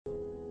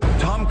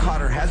Tom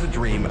Cotter has a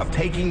dream of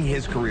taking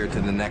his career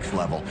to the next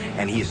level,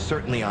 and he is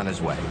certainly on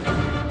his way.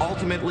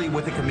 Ultimately,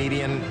 with a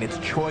comedian, it's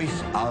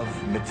choice of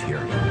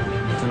material.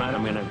 Tonight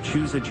I'm going to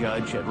choose a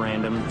judge at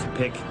random to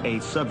pick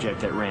a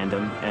subject at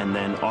random, and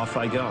then off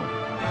I go.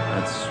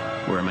 That's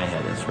where my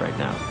head is right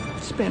now.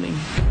 Spinning.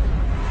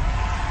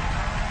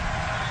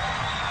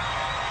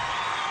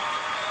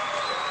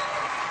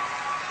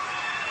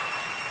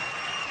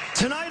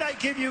 Tonight I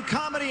give you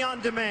Comedy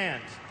on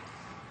Demand,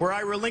 where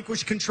I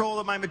relinquish control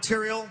of my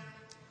material.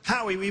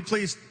 Howie, will you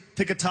please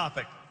pick a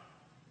topic?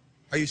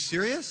 Are you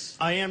serious?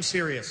 I am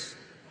serious.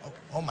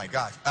 Oh my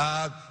God.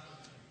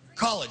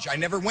 College. I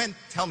never went.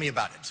 Tell me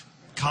about it.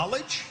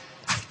 College?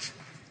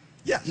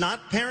 Yes.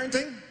 Not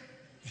parenting?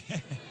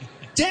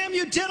 Damn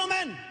you,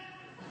 gentlemen!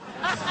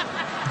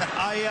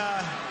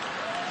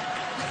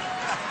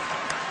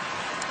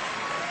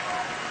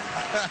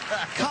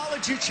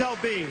 College it shall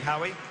be,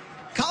 Howie.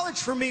 College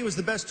for me was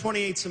the best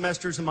 28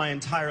 semesters of my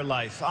entire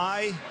life.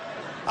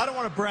 I don't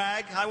want to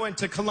brag. I went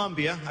to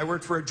Columbia. I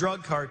worked for a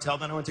drug cartel.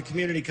 Then I went to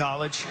community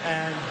college.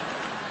 And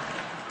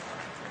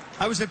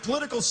I was a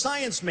political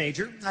science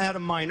major. I had a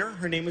minor.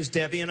 Her name was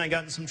Debbie, and I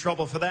got in some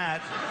trouble for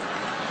that.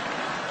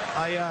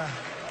 I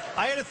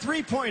had a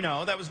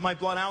 3.0. That was my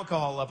blood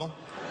alcohol level.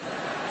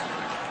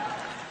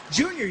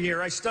 Junior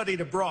year, I studied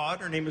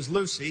abroad. Her name was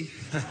Lucy.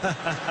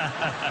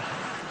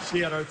 She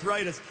had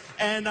arthritis.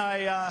 And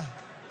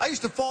I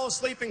used to fall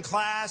asleep in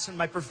class, and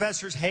my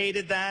professors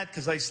hated that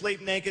because I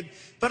sleep naked.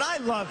 But I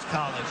loved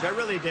college. I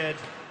really did.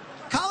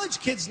 College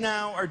kids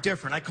now are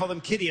different. I call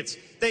them kidiots.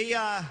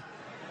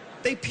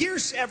 They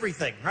pierce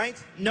everything, right?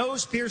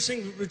 Nose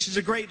piercing, which is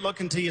a great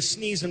look until you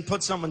sneeze and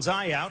put someone's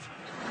eye out.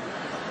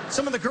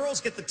 Some of the girls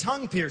get the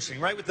tongue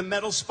piercing, right? With the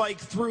metal spike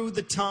through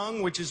the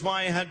tongue, which is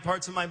why I had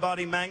parts of my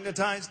body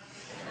magnetized.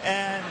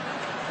 And...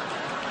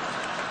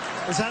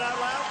 was that out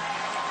loud?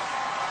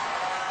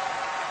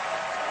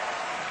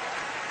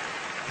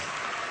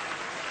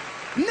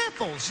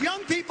 Nipples.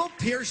 Young people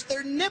pierce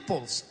their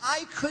nipples.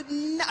 I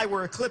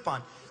wear a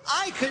clip-on.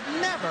 I could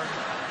never.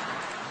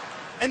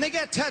 And they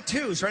get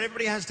tattoos, right?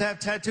 Everybody has to have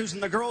tattoos,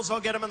 and the girls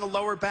all get them in the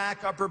lower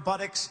back, upper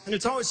buttocks, and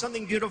it's always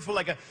something beautiful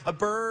like a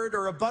bird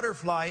or a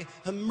butterfly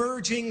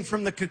emerging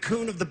from the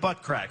cocoon of the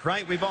butt crack,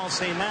 right? We've all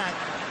seen that,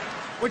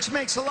 which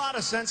makes a lot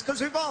of sense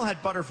because we've all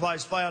had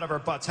butterflies fly out of our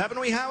butts, haven't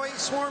we, Howie?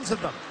 Swarms of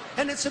them.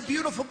 And it's a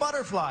beautiful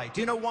butterfly.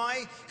 Do you know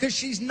why? Because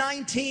she's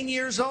 19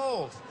 years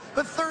old.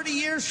 But 30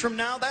 years from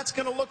now, that's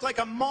going to look like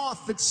a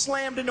moth that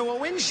slammed into a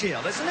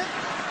windshield, isn't it?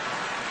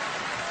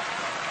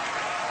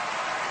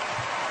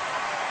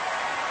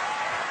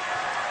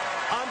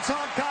 I'm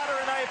Tom Cotter,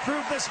 and I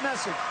approve this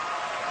message.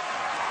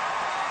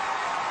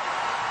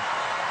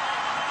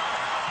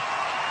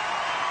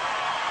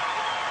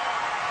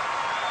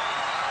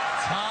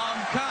 Tom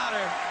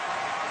Cotter.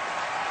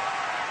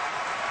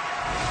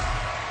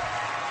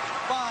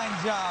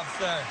 Fine job,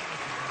 sir.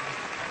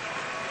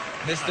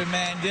 Mr.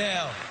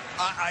 Mandel.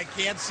 I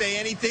can't say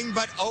anything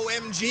but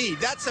OMG.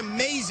 That's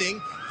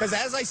amazing, because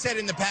as I said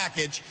in the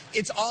package,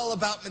 it's all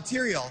about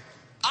material.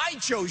 I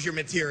chose your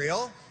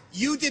material.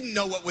 You didn't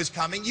know what was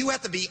coming. You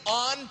had to be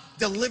on,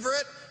 deliver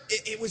it.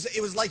 It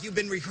was like you've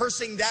been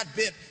rehearsing that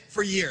bit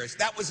for years.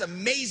 That was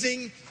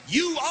amazing.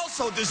 You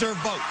also deserve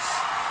votes.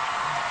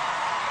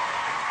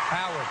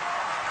 Howard.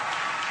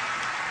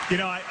 You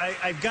know,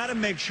 I've got to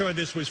make sure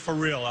this was for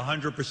real,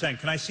 100%.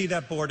 Can I see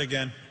that board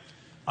again?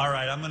 All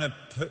right, I'm going to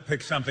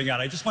pick something out.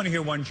 I just want to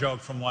hear one joke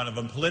from one of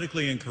them.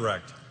 Politically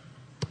incorrect.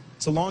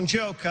 It's a long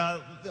joke.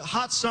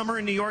 Hot summer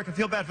in New York. I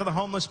feel bad for the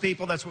homeless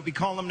people. That's what we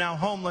call them now,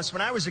 homeless.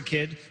 When I was a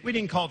kid, we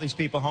didn't call these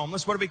people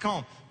homeless. What do we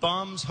call them?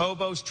 Bums,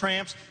 hobos,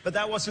 tramps. But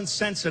that wasn't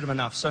sensitive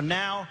enough. So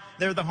now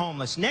they're the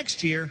homeless.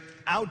 Next year,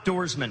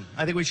 outdoorsmen.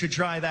 I think we should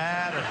try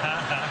that. Or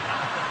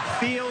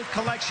field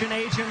collection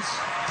agents.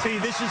 See,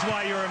 this is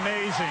why you're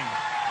amazing.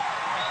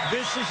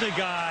 This is a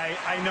guy,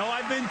 I know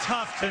I've been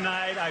tough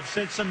tonight. I've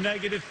said some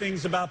negative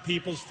things about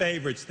people's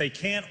favorites. They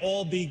can't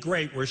all be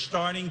great. We're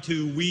starting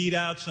to weed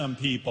out some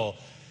people.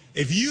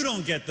 If you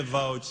don't get the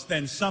votes,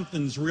 then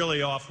something's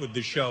really off with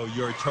the show.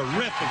 You're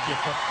terrific. You're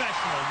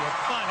professional. You're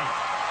funny.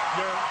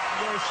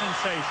 You're a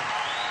sensation.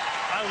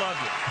 I love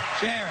you.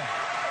 Sharon.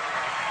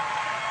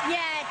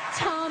 Yeah,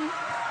 Tom,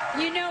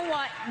 you know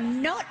what?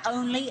 Not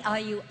only are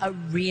you a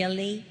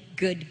really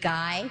good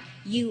guy,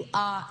 you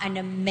are an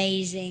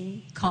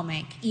amazing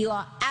comic. You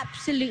are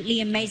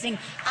absolutely amazing.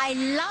 I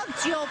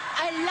loved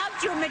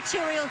your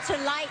material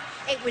tonight.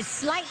 It was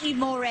slightly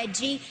more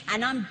edgy,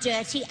 and I'm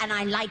dirty, and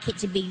I like it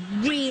to be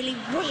really,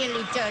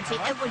 really dirty.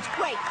 It was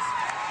great.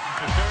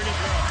 A dirty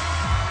girl.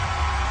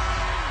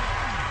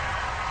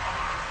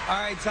 All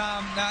right,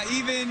 Tom. Now,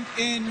 even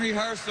in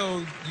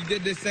rehearsal, you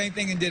did the same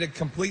thing and did a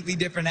completely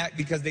different act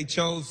because they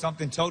chose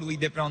something totally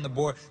different on the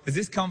board. Does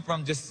this come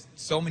from just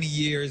so many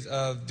years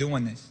of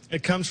doing this?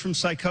 It comes from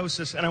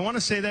psychosis. And I want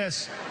to say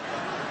this.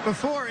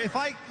 Before, if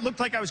I looked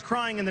like I was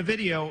crying in the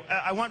video,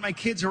 I want my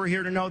kids who are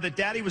here to know that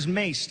Daddy was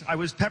maced. I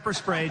was pepper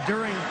sprayed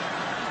during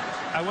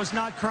I was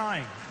not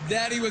crying.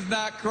 Daddy was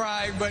not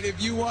crying, but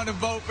if you want to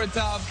vote for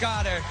Tom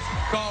Cotter,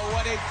 call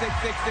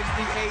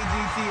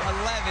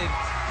 1-866-60-AGT-11.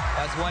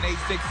 That's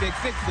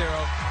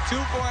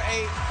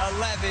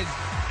 1-866-60-248-11.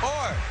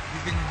 Or you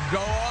can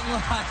go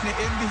online to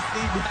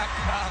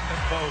NBC.com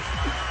and vote.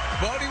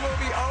 Voting will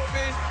be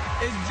open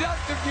in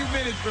just a few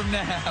minutes from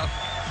now.